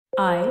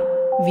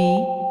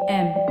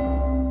IVM.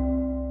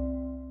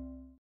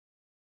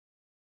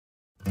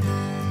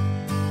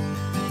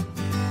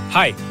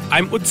 Hi,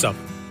 I'm Utsav,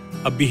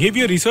 a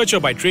behavior researcher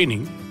by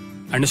training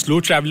and a slow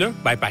traveler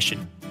by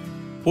passion.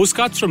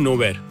 Postcards from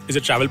Nowhere is a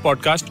travel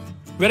podcast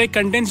where I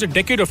condense a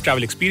decade of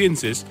travel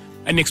experiences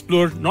and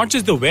explore not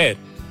just the where,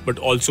 but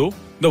also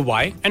the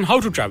why and how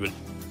to travel.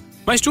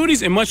 My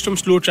stories emerged from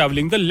slow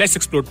traveling the less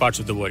explored parts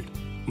of the world: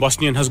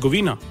 Bosnia and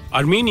Herzegovina,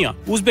 Armenia,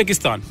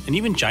 Uzbekistan, and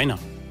even China.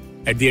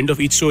 At the end of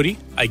each story,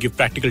 I give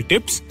practical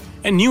tips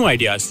and new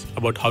ideas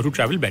about how to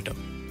travel better.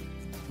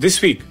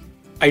 This week,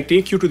 I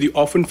take you to the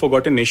often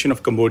forgotten nation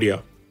of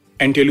Cambodia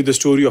and tell you the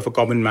story of a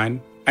common man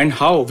and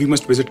how we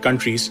must visit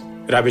countries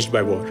ravaged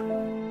by war.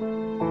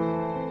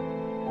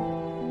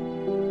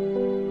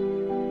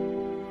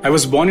 I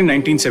was born in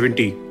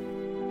 1970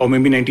 or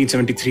maybe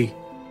 1973.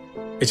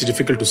 It's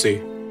difficult to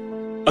say.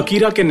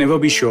 Akira can never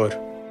be sure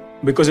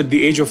because at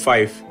the age of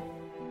 5,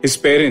 his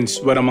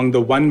parents were among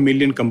the 1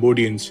 million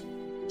Cambodians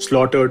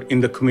slaughtered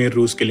in the Khmer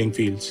Rouge killing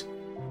fields.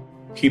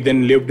 He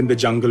then lived in the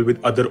jungle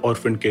with other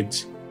orphan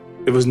kids.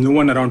 There was no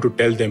one around to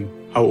tell them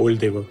how old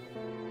they were.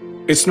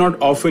 It's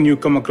not often you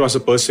come across a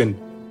person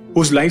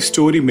whose life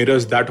story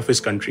mirrors that of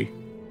his country,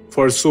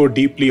 for so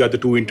deeply are the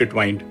two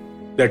intertwined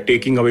that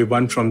taking away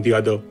one from the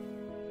other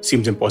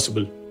seems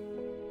impossible.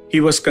 He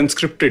was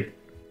conscripted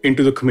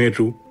into the Khmer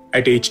Rouge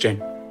at age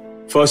 10,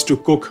 first to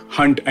cook,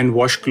 hunt and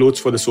wash clothes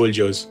for the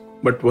soldiers,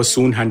 but was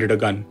soon handed a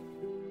gun.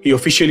 He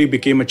officially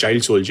became a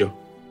child soldier.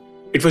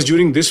 It was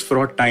during this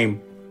fraught time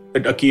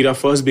that Akira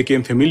first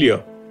became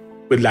familiar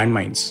with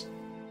landmines,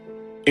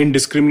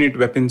 indiscriminate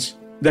weapons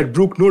that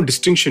broke no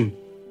distinction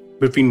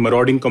between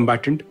marauding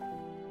combatant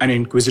and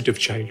inquisitive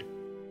child.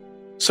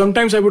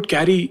 Sometimes I would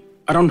carry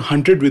around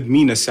 100 with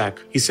me in a sack,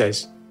 he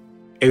says.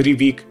 Every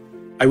week,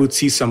 I would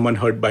see someone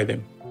hurt by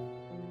them.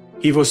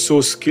 He was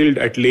so skilled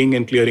at laying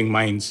and clearing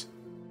mines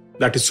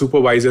that his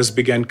supervisors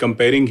began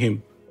comparing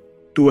him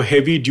to a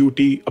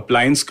heavy-duty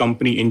appliance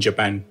company in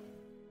Japan.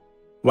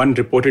 One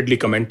reportedly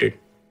commented,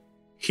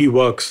 "He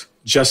works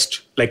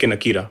just like an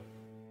Akira."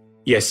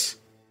 Yes,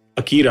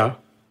 Akira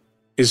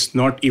is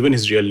not even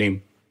his real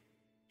name.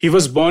 He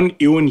was born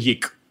Eun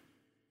Yik,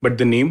 but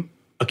the name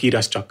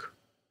Akira stuck.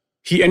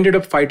 He ended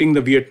up fighting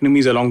the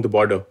Vietnamese along the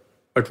border,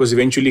 but was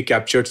eventually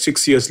captured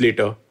 6 years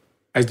later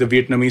as the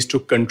Vietnamese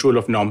took control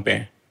of Phnom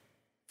Penh.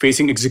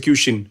 Facing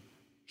execution,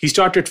 he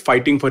started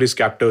fighting for his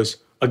captors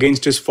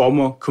against his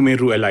former Khmer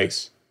Rouge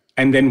allies.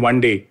 And then one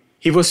day,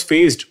 he was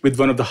faced with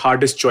one of the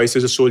hardest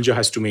choices a soldier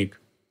has to make.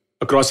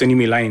 Across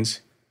enemy lines,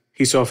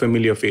 he saw a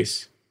familiar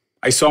face.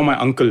 I saw my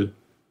uncle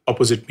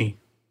opposite me,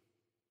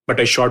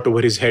 but I shot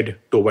over his head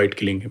to avoid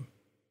killing him.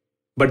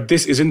 But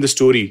this isn't the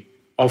story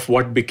of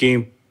what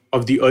became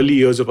of the early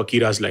years of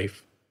Akira's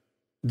life.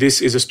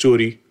 This is a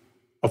story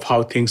of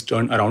how things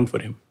turned around for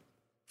him.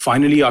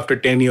 Finally, after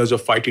 10 years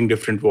of fighting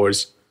different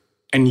wars,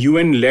 an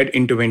UN-led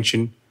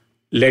intervention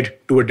led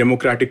to a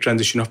democratic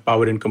transition of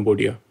power in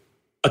Cambodia.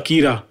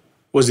 Akira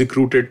was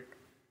recruited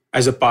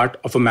as a part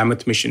of a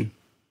mammoth mission,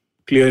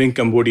 clearing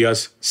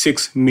Cambodia's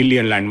 6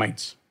 million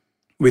landmines.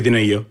 Within a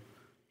year,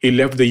 he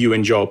left the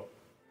UN job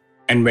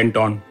and went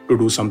on to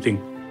do something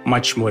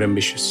much more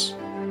ambitious.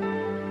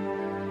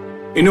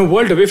 In a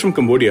world away from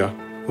Cambodia,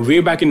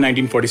 way back in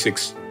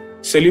 1946,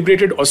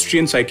 celebrated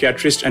Austrian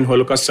psychiatrist and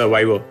Holocaust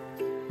survivor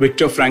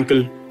Viktor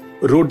Frankl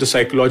wrote the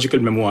psychological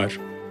memoir,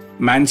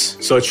 Man's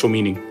Search for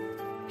Meaning.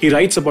 He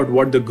writes about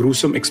what the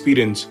gruesome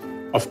experience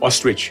of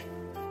Auschwitz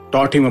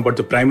taught him about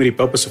the primary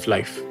purpose of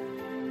life.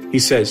 He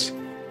says,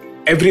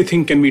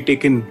 "Everything can be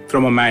taken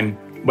from a man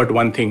but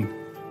one thing,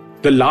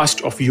 the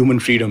last of human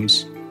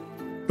freedoms,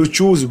 to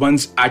choose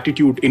one's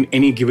attitude in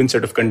any given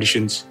set of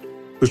conditions,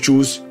 to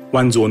choose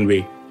one's own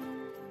way."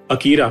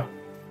 Akira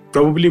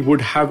probably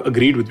would have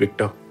agreed with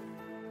Victor.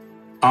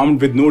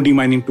 Armed with no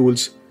demining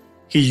tools,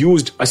 he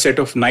used a set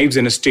of knives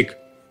and a stick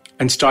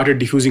and started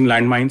defusing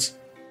landmines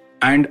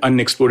and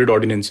unexploded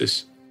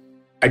ordnances.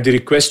 At the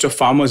request of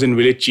farmers and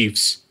village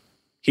chiefs,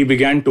 he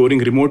began touring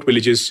remote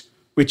villages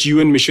which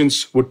UN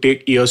missions would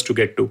take years to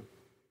get to.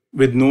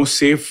 With no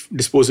safe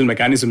disposal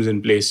mechanisms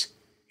in place,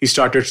 he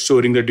started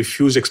storing the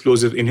diffused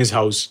explosives in his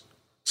house,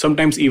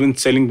 sometimes even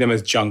selling them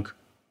as junk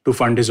to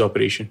fund his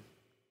operation.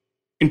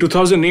 In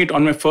 2008,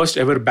 on my first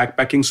ever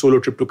backpacking solo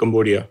trip to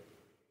Cambodia,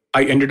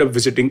 I ended up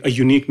visiting a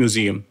unique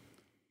museum,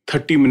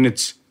 30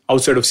 minutes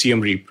outside of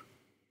Siem Reap.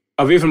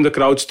 Away from the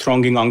crowds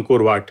thronging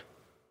Angkor Wat,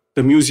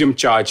 the museum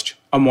charged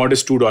a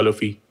modest $2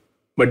 fee,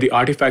 but the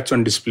artifacts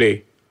on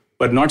display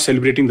were not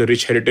celebrating the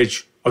rich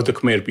heritage of the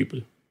Khmer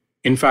people.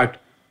 In fact,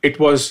 it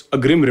was a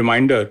grim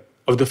reminder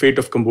of the fate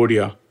of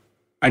Cambodia,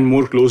 and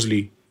more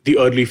closely, the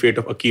early fate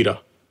of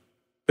Akira,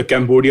 the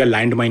Cambodia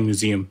Landmine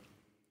Museum.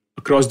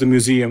 Across the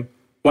museum,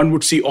 one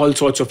would see all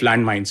sorts of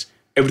landmines,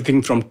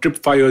 everything from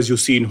tripwires you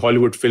see in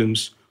Hollywood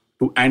films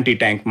to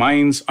anti-tank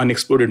mines,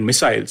 unexploded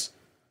missiles,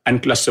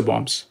 and cluster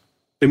bombs.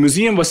 The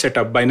museum was set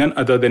up by none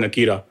other than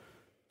Akira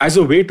as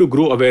a way to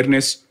grow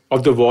awareness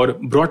of the war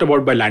brought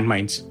about by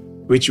landmines,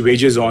 which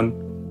wages on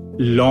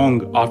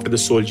long after the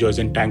soldiers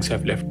and tanks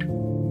have left.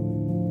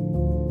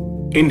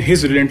 In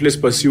his relentless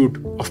pursuit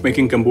of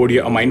making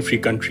Cambodia a mine-free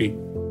country,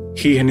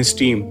 he and his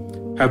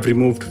team have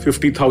removed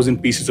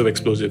 50,000 pieces of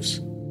explosives.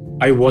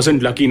 I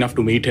wasn't lucky enough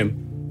to meet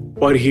him,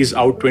 or he's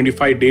out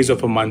 25 days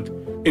of a month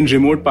in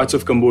remote parts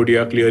of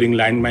Cambodia clearing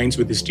landmines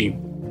with his team.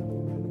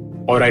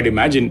 Or I'd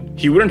imagine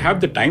he wouldn't have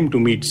the time to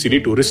meet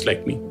silly tourists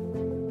like me.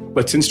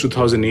 But since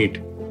 2008,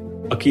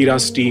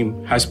 Akira's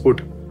team has put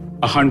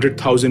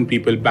 100,000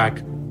 people back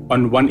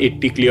on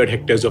 180 cleared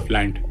hectares of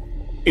land.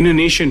 In a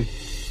nation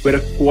where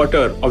a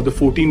quarter of the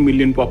 14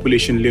 million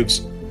population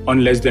lives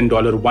on less than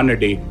 $1 a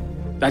day,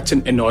 that's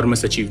an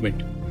enormous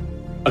achievement.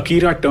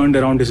 Akira turned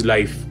around his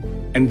life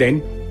and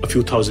then a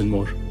few thousand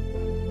more.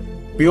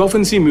 We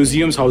often see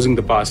museums housing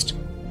the past,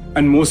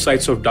 and most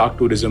sites of dark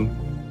tourism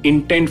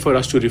intend for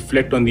us to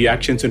reflect on the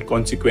actions and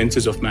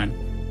consequences of man.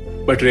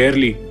 But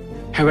rarely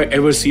have I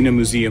ever seen a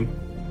museum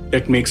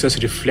that makes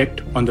us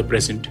reflect on the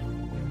present.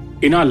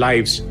 In our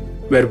lives,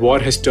 where war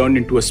has turned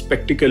into a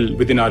spectacle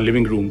within our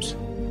living rooms,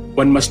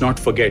 one must not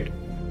forget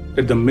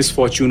that the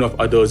misfortune of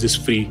others is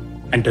free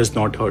and does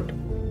not hurt.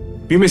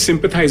 We may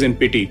sympathize and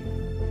pity,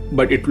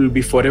 but it will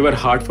be forever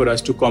hard for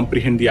us to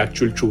comprehend the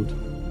actual truth,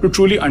 to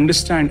truly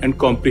understand and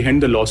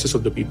comprehend the losses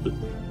of the people.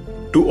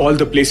 To all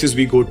the places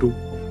we go to,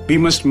 we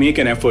must make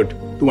an effort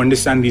to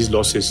understand these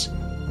losses,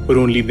 for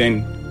only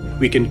then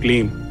we can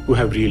claim to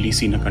have really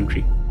seen a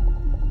country.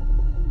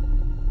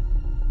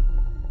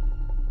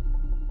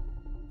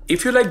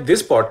 If you like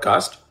this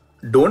podcast,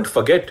 don't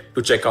forget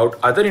to check out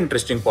other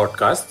interesting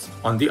podcasts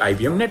on the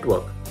IVM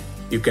network.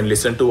 You can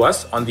listen to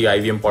us on the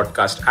IVM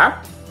Podcast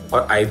app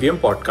or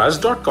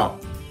ivmpodcast.com.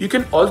 You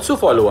can also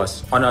follow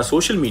us on our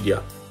social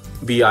media.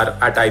 We are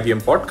at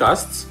IVM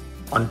Podcasts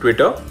on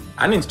Twitter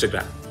and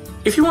Instagram.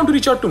 If you want to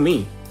reach out to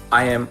me,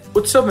 I am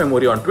Utsav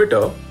Memory on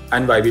Twitter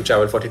and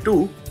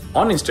YVTravel42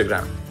 on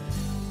Instagram.